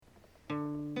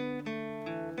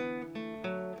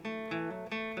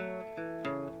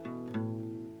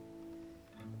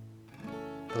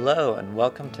Hello, and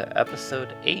welcome to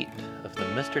episode 8 of the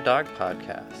Mr. Dog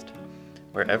Podcast,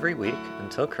 where every week,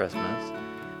 until Christmas,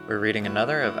 we're reading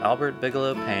another of Albert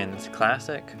Bigelow Paine's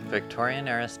classic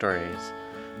Victorian-era stories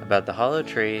about the hollow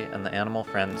tree and the animal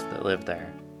friends that live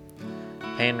there.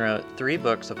 Paine wrote 3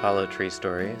 books of hollow tree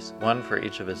stories, one for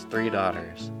each of his 3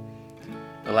 daughters.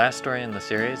 The last story in the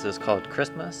series is called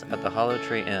Christmas at the Hollow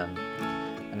Tree Inn,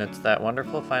 and it's that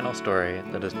wonderful final story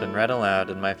that has been read aloud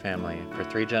in my family for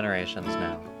 3 generations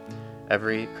now,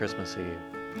 every Christmas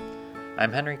Eve.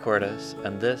 I'm Henry Cordes,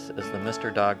 and this is the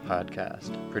Mr. Dog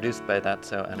Podcast, produced by That's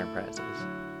So Enterprises.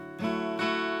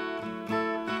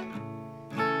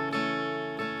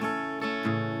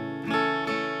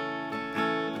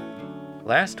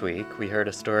 Last week, we heard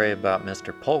a story about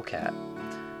Mr. Polecat,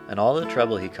 and all the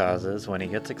trouble he causes when he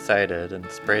gets excited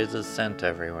and sprays his scent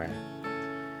everywhere.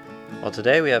 Well,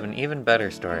 today we have an even better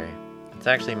story. It's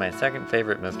actually my second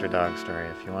favorite Mr. Dog story,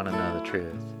 if you want to know the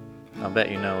truth. I'll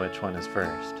bet you know which one is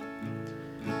first.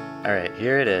 Alright,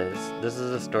 here it is. This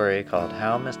is a story called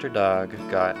How Mr. Dog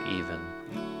Got Even.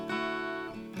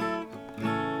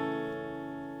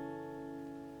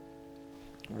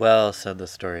 Well, said the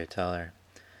storyteller,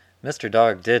 Mr.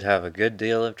 Dog did have a good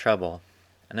deal of trouble,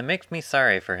 and it makes me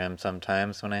sorry for him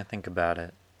sometimes when I think about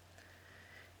it.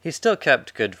 He still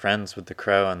kept good friends with the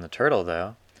crow and the turtle,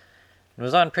 though, and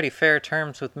was on pretty fair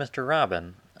terms with Mr.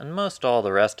 Robin, and most all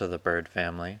the rest of the bird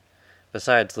family,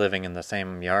 besides living in the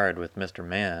same yard with Mr.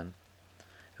 Man,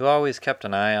 who always kept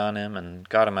an eye on him and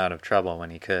got him out of trouble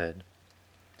when he could.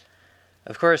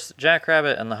 Of course, Jack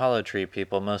Rabbit and the Hollow Tree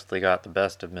people mostly got the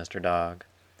best of Mr. Dog,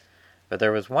 but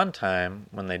there was one time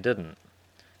when they didn't,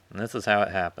 and this is how it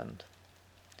happened.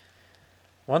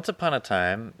 Once upon a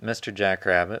time, Mr. Jack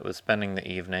Rabbit was spending the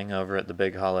evening over at the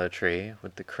big hollow tree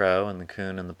with the crow and the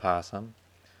coon and the possum.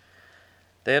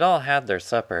 They had all had their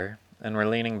supper, and were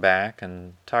leaning back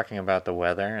and talking about the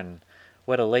weather and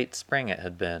what a late spring it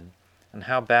had been, and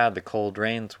how bad the cold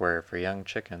rains were for young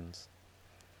chickens.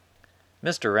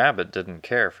 Mr. Rabbit didn't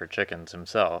care for chickens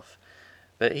himself,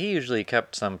 but he usually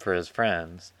kept some for his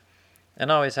friends,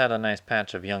 and always had a nice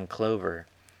patch of young clover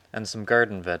and some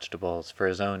garden vegetables for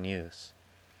his own use.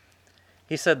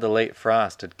 He said the late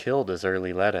frost had killed his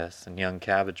early lettuce and young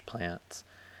cabbage plants,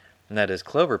 and that his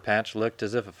clover patch looked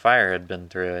as if a fire had been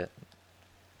through it.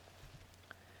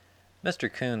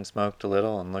 Mr. Coon smoked a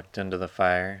little and looked into the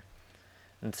fire,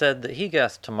 and said that he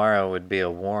guessed tomorrow would be a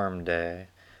warm day,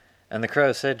 and the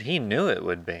crow said he knew it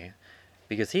would be,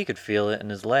 because he could feel it in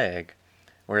his leg,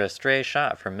 where a stray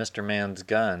shot from Mr. Man's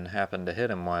gun happened to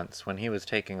hit him once when he was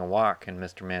taking a walk in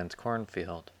Mr. Man's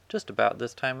cornfield, just about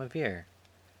this time of year.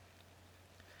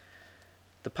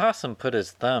 The possum put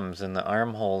his thumbs in the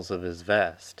armholes of his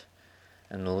vest,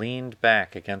 and leaned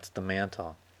back against the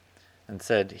mantel, and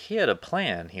said he had a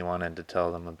plan he wanted to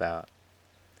tell them about.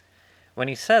 When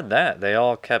he said that, they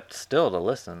all kept still to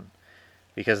listen,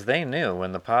 because they knew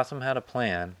when the possum had a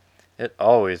plan, it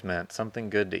always meant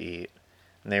something good to eat,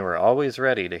 and they were always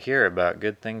ready to hear about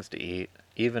good things to eat,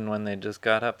 even when they just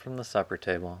got up from the supper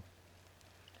table.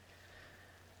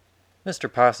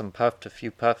 Mr. Possum puffed a few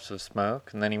puffs of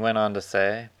smoke, and then he went on to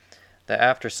say that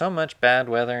after so much bad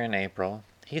weather in April,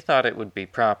 he thought it would be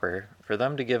proper for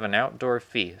them to give an outdoor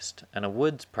feast and a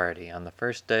woods party on the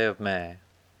first day of May.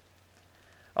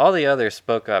 All the others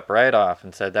spoke up right off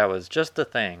and said that was just the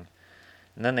thing,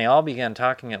 and then they all began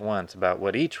talking at once about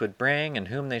what each would bring and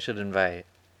whom they should invite.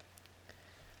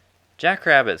 Jack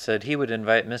Rabbit said he would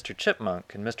invite Mr.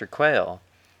 Chipmunk and Mr. Quail,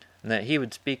 and that he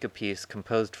would speak a piece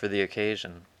composed for the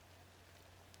occasion.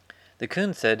 The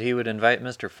coon said he would invite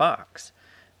Mr. Fox,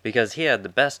 because he had the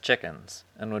best chickens,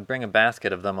 and would bring a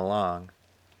basket of them along.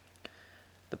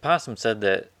 The possum said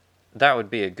that that would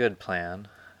be a good plan,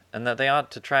 and that they ought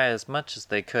to try as much as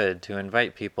they could to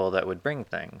invite people that would bring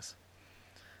things.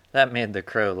 That made the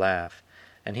crow laugh,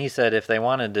 and he said if they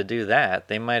wanted to do that,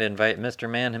 they might invite Mr.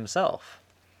 Man himself.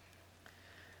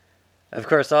 Of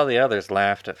course, all the others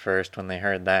laughed at first when they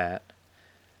heard that,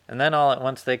 and then all at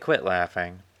once they quit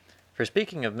laughing, for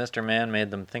speaking of Mr. Man made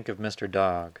them think of Mr.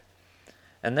 Dog,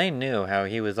 and they knew how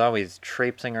he was always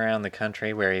traipsing around the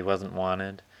country where he wasn't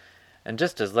wanted, and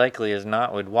just as likely as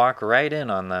not would walk right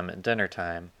in on them at dinner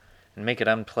time, and make it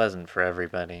unpleasant for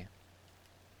everybody.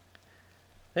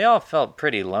 They all felt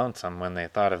pretty lonesome when they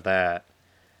thought of that,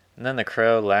 and then the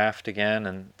crow laughed again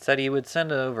and said he would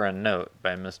send over a note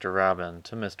by Mr. Robin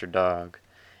to Mr. Dog,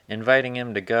 inviting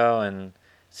him to go and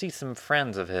see some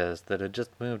friends of his that had just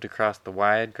moved across the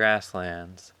wide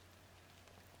grasslands.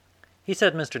 He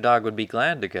said Mr. Dog would be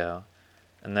glad to go,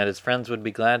 and that his friends would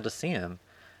be glad to see him,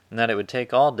 and that it would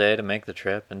take all day to make the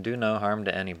trip and do no harm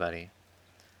to anybody.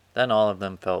 Then all of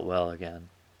them felt well again.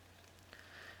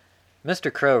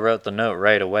 Mr. Crow wrote the note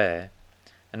right away,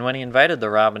 and when he invited the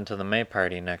robin to the May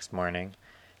party next morning,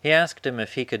 he asked him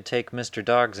if he could take Mr.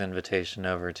 Dog's invitation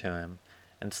over to him,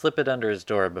 and slip it under his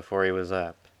door before he was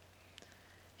up.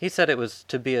 He said it was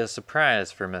to be a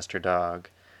surprise for Mr. Dog,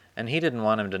 and he didn't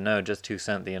want him to know just who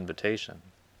sent the invitation.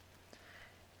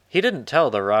 He didn't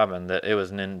tell the robin that it was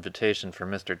an invitation for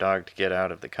Mr. Dog to get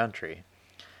out of the country,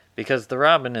 because the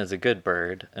robin is a good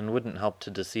bird and wouldn't help to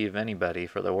deceive anybody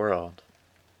for the world.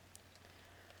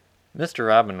 Mr.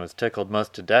 Robin was tickled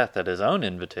most to death at his own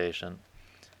invitation,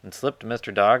 and slipped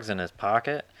Mr. Dog's in his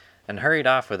pocket and hurried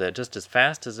off with it just as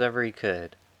fast as ever he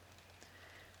could.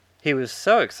 He was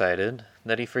so excited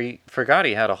that he forgot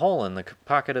he had a hole in the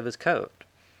pocket of his coat,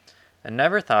 and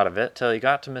never thought of it till he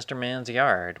got to Mr. Man's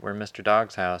yard, where Mr.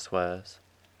 Dog's house was.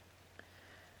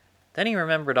 Then he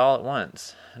remembered all at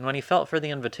once, and when he felt for the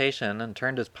invitation and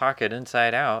turned his pocket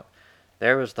inside out,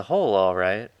 there was the hole all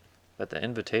right, but the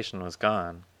invitation was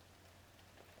gone.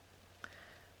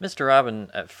 Mr.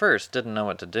 Robin at first didn't know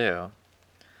what to do.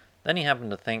 Then he happened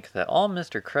to think that all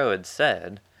Mr. Crow had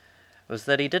said was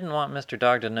that he didn't want Mr.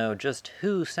 Dog to know just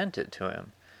who sent it to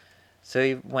him, so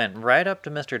he went right up to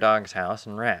Mr. Dog's house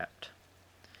and rapped.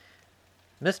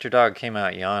 Mr. Dog came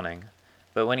out yawning,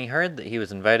 but when he heard that he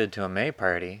was invited to a May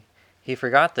party, he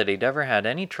forgot that he'd ever had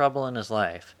any trouble in his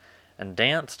life, and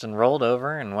danced and rolled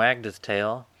over and wagged his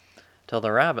tail, till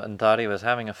the robin thought he was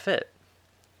having a fit.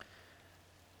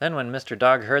 Then when Mr.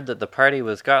 Dog heard that the party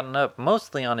was gotten up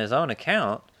mostly on his own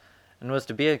account, and was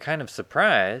to be a kind of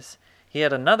surprise, he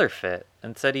had another fit,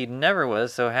 and said he never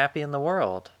was so happy in the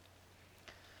world.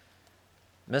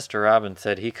 Mr. Robin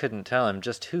said he couldn't tell him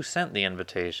just who sent the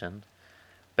invitation,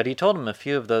 but he told him a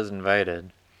few of those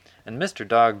invited, and Mr.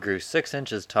 Dog grew 6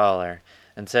 inches taller,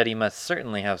 and said he must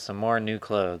certainly have some more new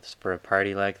clothes for a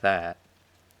party like that.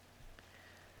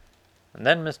 And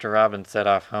then Mr. Robin set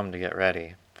off home to get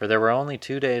ready, for there were only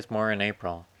 2 days more in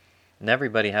April, and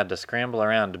everybody had to scramble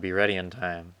around to be ready in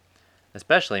time,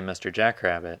 especially Mr.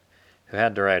 Jackrabbit, who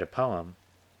had to write a poem.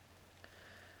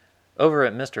 Over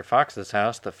at Mr. Fox's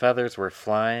house the feathers were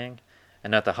flying,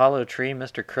 and at the hollow tree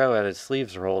Mr. Crow had his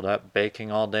sleeves rolled up,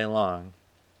 baking all day long.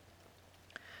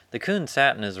 The coon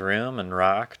sat in his room and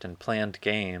rocked and planned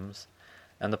games,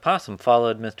 and the possum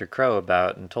followed Mr. Crow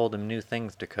about and told him new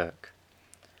things to cook.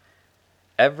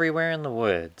 Everywhere in the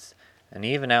woods, and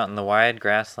even out in the wide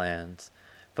grasslands,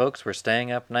 folks were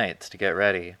staying up nights to get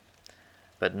ready,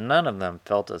 but none of them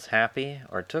felt as happy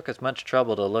or took as much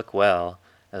trouble to look well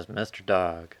as Mr.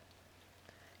 Dog.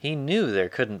 He knew there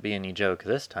couldn't be any joke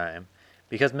this time,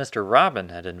 because Mr. Robin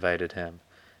had invited him,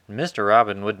 and Mr.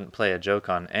 Robin wouldn't play a joke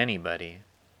on anybody.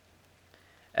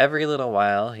 Every little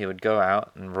while he would go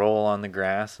out and roll on the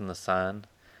grass in the sun,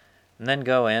 and then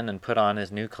go in and put on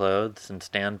his new clothes and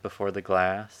stand before the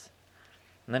glass,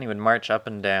 and then he would march up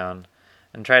and down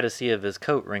and try to see if his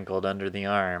coat wrinkled under the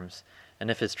arms, and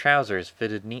if his trousers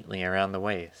fitted neatly around the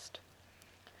waist.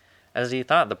 As he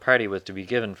thought the party was to be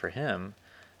given for him,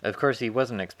 of course he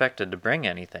wasn't expected to bring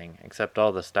anything except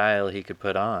all the style he could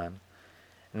put on,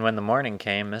 and when the morning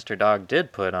came Mr. Dog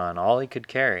did put on all he could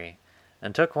carry,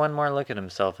 and took one more look at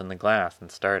himself in the glass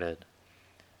and started.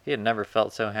 He had never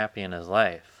felt so happy in his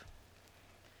life.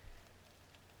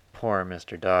 Poor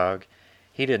Mr. Dog.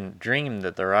 He didn't dream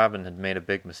that the robin had made a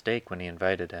big mistake when he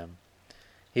invited him.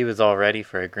 He was all ready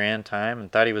for a grand time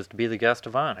and thought he was to be the guest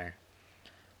of honor.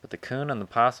 But the coon and the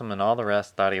possum and all the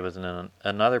rest thought he was in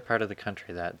another part of the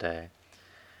country that day.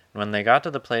 And when they got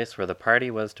to the place where the party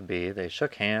was to be, they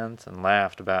shook hands and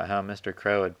laughed about how Mr.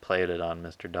 Crow had played it on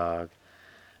Mr. Dog,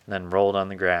 and then rolled on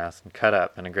the grass and cut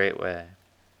up in a great way.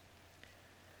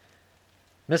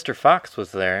 Mr. Fox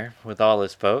was there with all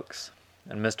his folks,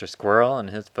 and Mr. Squirrel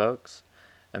and his folks,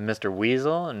 and Mr.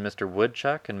 Weasel and Mr.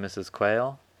 Woodchuck and Mrs.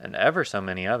 Quail, and ever so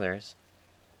many others.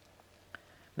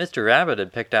 Mr. Rabbit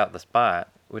had picked out the spot,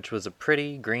 which was a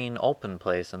pretty, green, open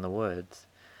place in the woods,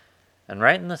 and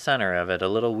right in the center of it a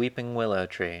little weeping willow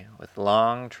tree, with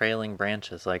long, trailing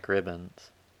branches like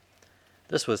ribbons.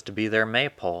 This was to be their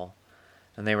maypole,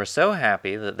 and they were so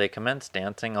happy that they commenced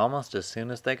dancing almost as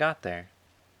soon as they got there.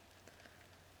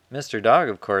 Mr. Dog,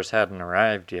 of course, hadn't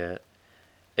arrived yet.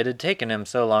 It had taken him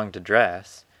so long to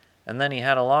dress, and then he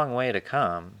had a long way to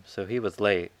come, so he was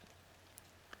late.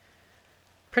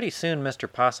 Pretty soon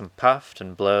Mr. Possum puffed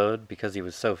and blowed because he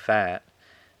was so fat,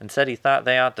 and said he thought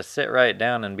they ought to sit right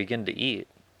down and begin to eat,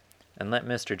 and let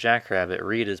Mr. Jackrabbit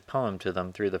read his poem to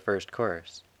them through the first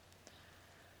course.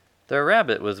 The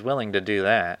rabbit was willing to do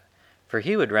that, for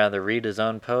he would rather read his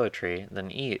own poetry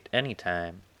than eat any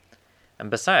time, and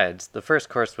besides, the first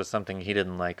course was something he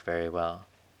didn't like very well.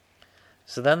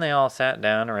 So then they all sat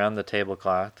down around the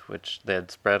tablecloth which they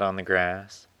had spread on the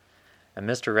grass, and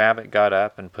Mr. Rabbit got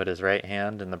up and put his right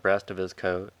hand in the breast of his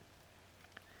coat.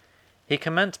 He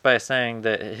commenced by saying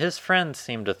that his friends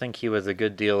seemed to think he was a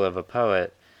good deal of a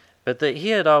poet, but that he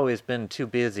had always been too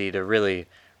busy to really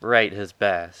write his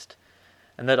best,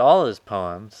 and that all his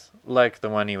poems, like the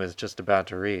one he was just about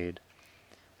to read,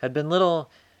 had been little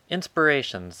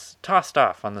inspirations tossed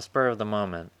off on the spur of the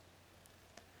moment.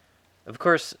 Of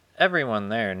course, everyone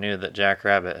there knew that Jack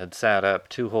Rabbit had sat up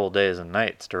 2 whole days and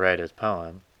nights to write his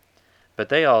poem, but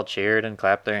they all cheered and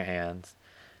clapped their hands,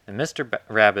 and Mr.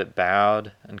 Rabbit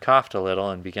bowed and coughed a little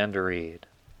and began to read.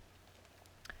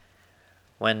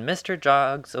 When Mr.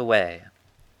 Jogs Away,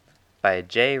 by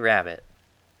J. Rabbit.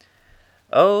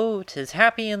 Oh, 'tis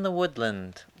happy in the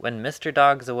woodland when Mr.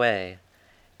 Dog's away.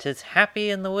 'Tis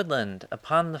happy in the woodland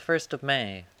upon the 1st of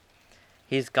May.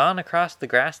 He's gone across the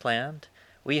grassland,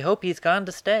 we hope he's gone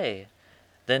to stay.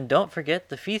 Then don't forget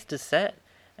the feast is set,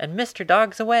 and Mr.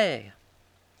 Dog's away.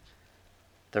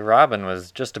 The robin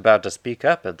was just about to speak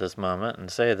up at this moment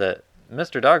and say that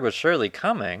Mr. Dog was surely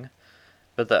coming,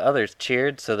 but the others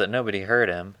cheered so that nobody heard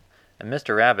him, and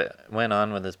Mr. Rabbit went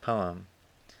on with his poem.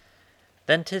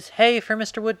 Then 'tis hey for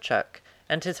Mr. Woodchuck,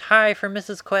 and 'tis hi for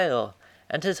Mrs. Quail,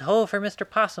 and 'tis ho for Mr.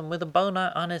 Possum with a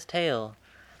bowknot on his tail.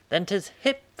 Then 'tis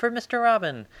hip for Mr.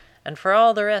 Robin, and for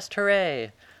all the rest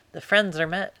hooray. The friends are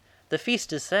met, the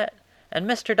feast is set, and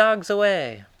Mr. Dog's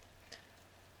away.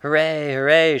 Hooray,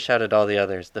 hooray, shouted all the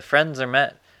others. The friends are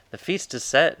met, the feast is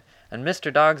set, and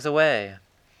Mr. Dog's away.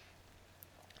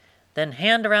 Then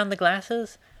hand around the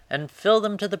glasses, and fill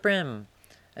them to the brim,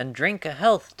 and drink a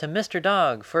health to Mr.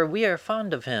 Dog, for we are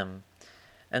fond of him.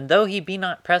 And though he be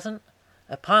not present,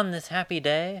 upon this happy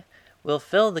day, we'll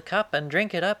fill the cup and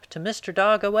drink it up to Mr.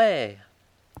 Dog away.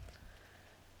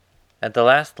 At the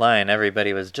last line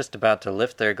everybody was just about to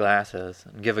lift their glasses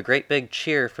and give a great big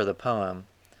cheer for the poem,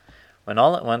 when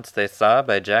all at once they saw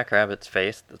by Jack Rabbit's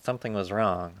face that something was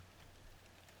wrong.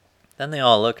 Then they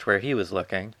all looked where he was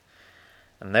looking,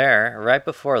 and there, right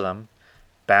before them,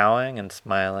 bowing and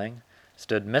smiling,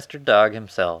 stood Mr. Dog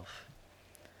himself.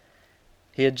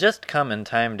 He had just come in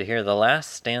time to hear the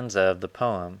last stanza of the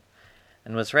poem,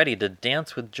 and was ready to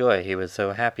dance with joy, he was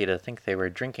so happy to think they were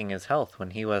drinking his health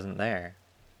when he wasn't there.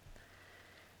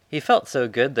 He felt so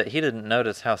good that he didn't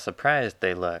notice how surprised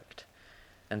they looked,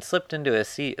 and slipped into his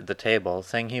seat at the table,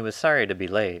 saying he was sorry to be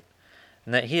late,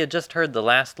 and that he had just heard the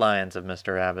last lines of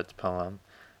Mr. Rabbit's poem,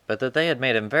 but that they had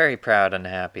made him very proud and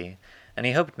happy, and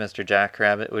he hoped Mr. Jack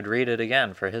Rabbit would read it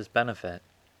again for his benefit.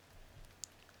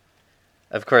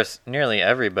 Of course, nearly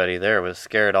everybody there was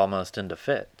scared almost into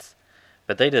fits,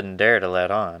 but they didn't dare to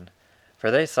let on,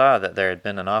 for they saw that there had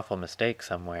been an awful mistake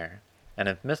somewhere, and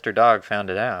if Mr. Dog found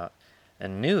it out,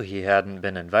 and knew he hadn't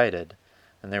been invited,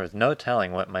 then there was no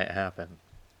telling what might happen.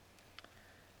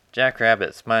 Jack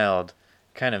Rabbit smiled,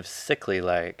 kind of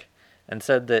sickly-like, and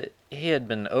said that he had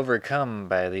been overcome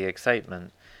by the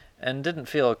excitement, and didn't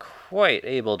feel quite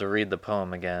able to read the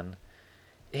poem again.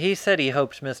 He said he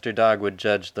hoped Mr. Dog would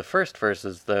judge the first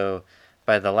verses, though,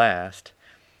 by the last,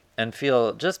 and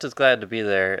feel just as glad to be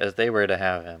there as they were to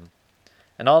have him.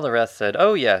 And all the rest said,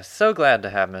 "Oh yes, so glad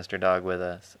to have Mr. Dog with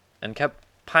us," and kept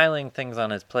piling things on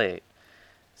his plate,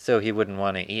 so he wouldn't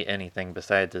want to eat anything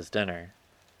besides his dinner.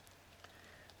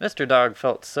 Mr. Dog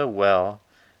felt so well,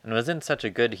 and was in such a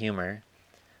good humor,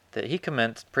 that he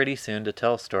commenced pretty soon to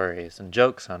tell stories and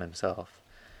jokes on himself,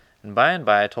 and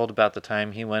by told about the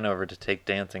time he went over to take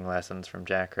dancing lessons from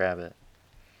Jack Rabbit.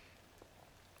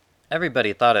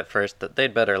 Everybody thought at first that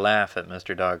they'd better laugh at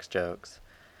Mr. Dog's jokes,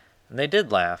 and they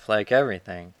did laugh, like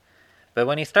everything, but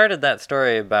when he started that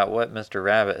story about what Mr.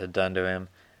 Rabbit had done to him,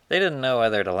 they didn't know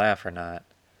whether to laugh or not.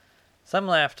 Some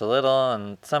laughed a little,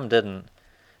 and some didn't,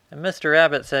 and Mr.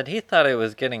 Rabbit said he thought it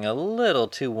was getting a little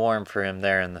too warm for him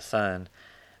there in the sun,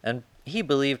 and he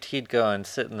believed he'd go and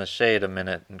sit in the shade a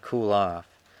minute and cool off.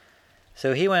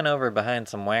 So he went over behind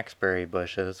some waxberry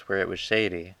bushes where it was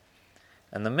shady,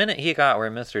 and the minute he got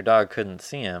where Mr. Dog couldn't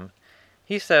see him,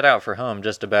 he set out for home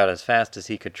just about as fast as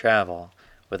he could travel,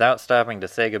 without stopping to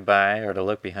say goodbye or to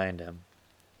look behind him.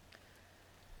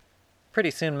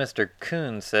 Pretty soon Mr.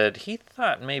 Coon said he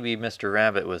thought maybe Mr.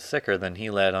 Rabbit was sicker than he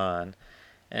let on,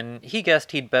 and he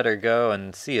guessed he'd better go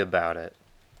and see about it.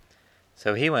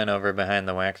 So he went over behind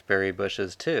the waxberry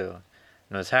bushes too,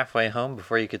 and was halfway home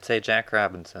before you could say Jack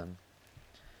Robinson.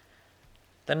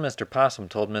 Then Mr. Possum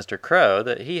told Mr. Crow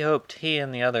that he hoped he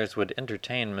and the others would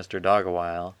entertain Mr. Dog a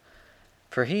while,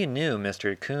 for he knew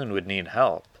Mr. Coon would need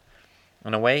help,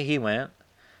 and away he went,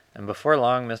 and before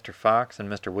long Mr. Fox and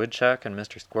Mr. Woodchuck and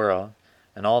Mr. Squirrel,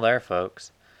 and all their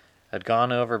folks, had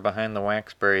gone over behind the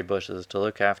waxberry bushes to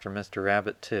look after Mr.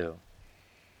 Rabbit too.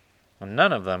 And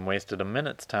none of them wasted a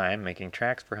minute's time making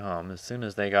tracks for home as soon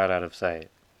as they got out of sight.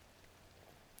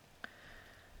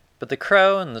 But the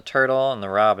crow and the turtle and the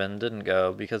robin didn't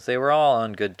go because they were all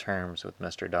on good terms with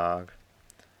Mr. Dog.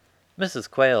 Mrs.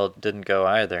 Quail didn't go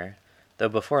either, though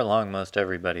before long most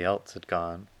everybody else had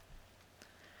gone.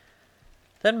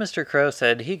 Then Mr. Crow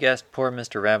said he guessed poor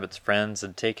Mr. Rabbit's friends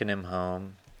had taken him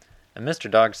home, and Mr.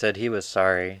 Dog said he was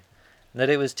sorry, and that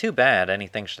it was too bad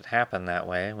anything should happen that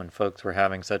way when folks were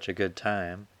having such a good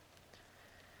time.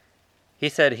 He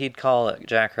said he'd call at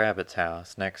Jack Rabbit's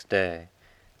house next day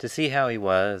to see how he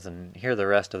was and hear the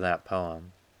rest of that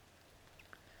poem.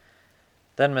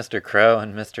 Then Mr. Crow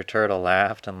and Mr. Turtle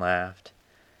laughed and laughed,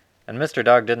 and Mr.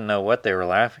 Dog didn't know what they were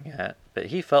laughing at, but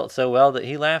he felt so well that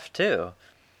he laughed too.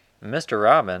 And Mr.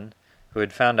 Robin, who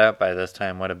had found out by this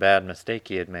time what a bad mistake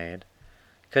he had made,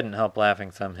 couldn't help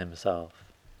laughing some himself.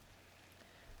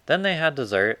 Then they had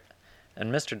dessert,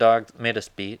 and Mr. Dog made a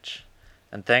speech,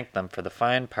 and thanked them for the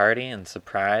fine party and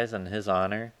surprise in his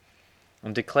honor,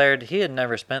 and declared he had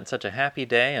never spent such a happy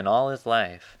day in all his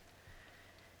life.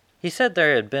 He said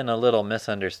there had been a little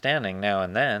misunderstanding now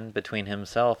and then between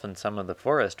himself and some of the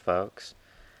forest folks,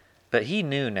 but he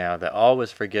knew now that all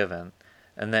was forgiven,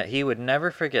 and that he would never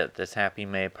forget this happy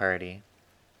May party.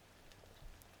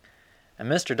 And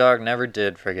Mr. Dog never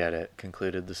did forget it,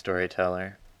 concluded the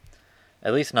storyteller.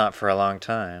 At least not for a long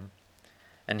time.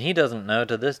 And he doesn't know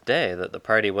to this day that the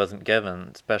party wasn't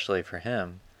given specially for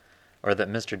him, or that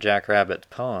Mr. Jack Rabbit's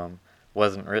poem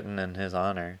wasn't written in his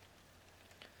honor.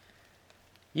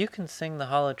 "You can sing the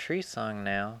Hollow Tree Song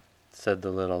now," said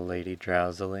the little lady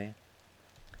drowsily.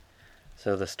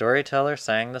 So the storyteller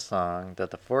sang the song that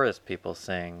the forest people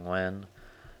sing when,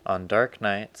 on dark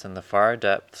nights in the far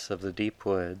depths of the deep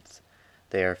woods,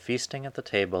 they are feasting at the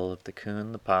table of the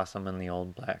coon, the possum, and the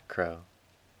old black crow.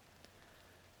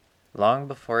 Long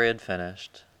before he had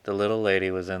finished, the little lady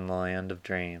was in the land of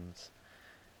dreams,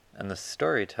 and the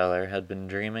storyteller had been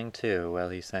dreaming too while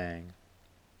he sang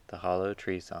the Hollow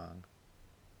Tree Song.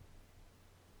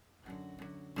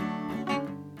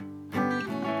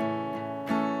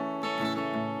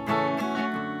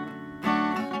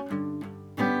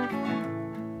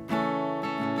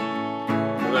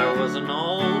 There was an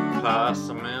old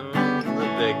possum in the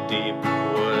big deep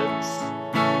woods,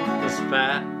 as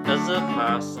fat as a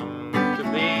possum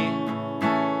could be.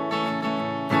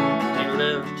 He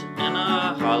lived in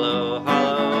a hollow,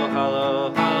 hollow,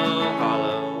 hollow, hollow,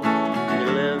 hollow. He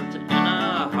lived in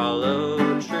a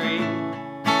hollow tree.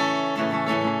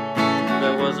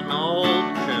 There was an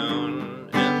old coon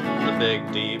in the big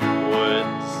deep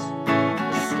woods,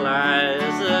 as sly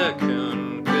as a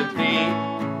coon could be.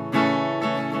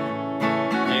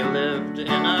 He lived in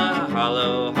a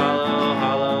hollow, hollow,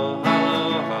 hollow,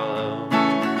 hollow, hollow.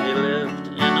 He lived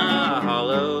in a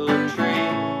hollow tree.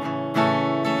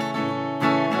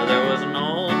 There was an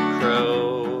old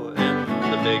crow in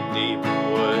the big deep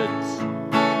woods,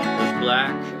 as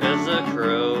black as a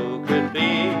crow could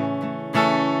be.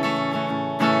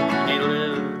 He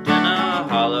lived in a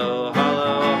hollow,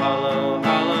 hollow, hollow,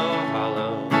 hollow,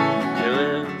 hollow. He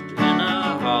lived in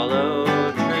a hollow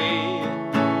tree.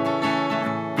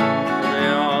 They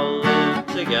all lived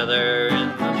together in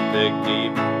the big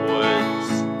deep woods,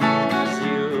 as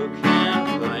you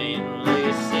can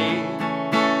plainly see.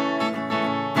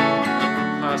 The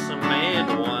possum made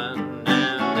one,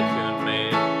 and the coon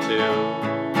made two,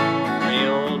 and the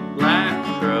old black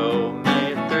crow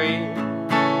made three.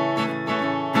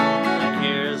 And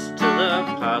here's to the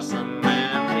possum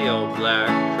and the old black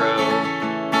crow,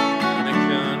 and the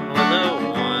coon with a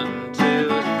 1, 2,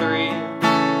 3.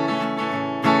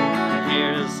 And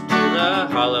here's to the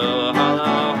hollow,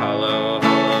 hollow, hollow,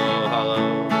 hollow,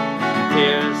 hollow.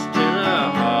 Here's to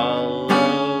the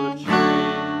hollow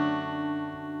tree.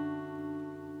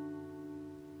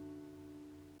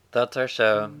 That's our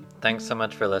show. Thanks so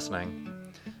much for listening.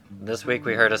 This week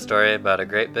we heard a story about a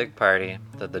great big party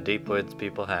that the Deep Woods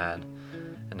people had,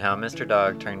 and how Mr.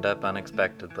 Dog turned up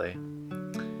unexpectedly.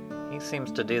 He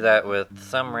seems to do that with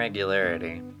some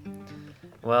regularity.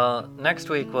 Well, next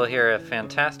week we'll hear a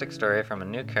fantastic story from a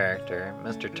new character,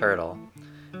 Mr. Turtle,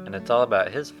 and it's all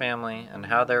about his family and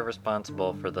how they're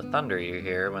responsible for the thunder you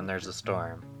hear when there's a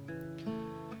storm.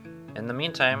 In the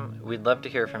meantime, we'd love to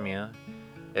hear from you.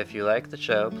 If you like the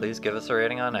show, please give us a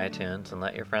rating on iTunes and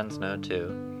let your friends know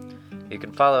too. You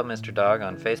can follow Mr. Dog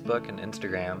on Facebook and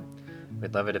Instagram.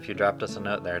 We'd love it if you dropped us a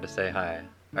note there to say hi.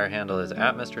 Our handle is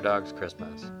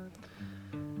 @MrDogsChristmas.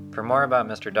 For more about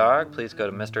Mr. Dog, please go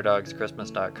to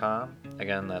MrDogsChristmas.com.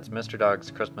 Again, that's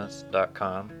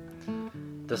MrDogsChristmas.com.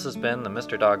 This has been the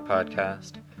Mr. Dog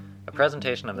Podcast, a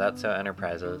presentation of That's So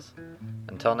Enterprises.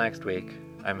 Until next week,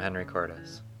 I'm Henry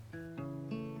Cordes.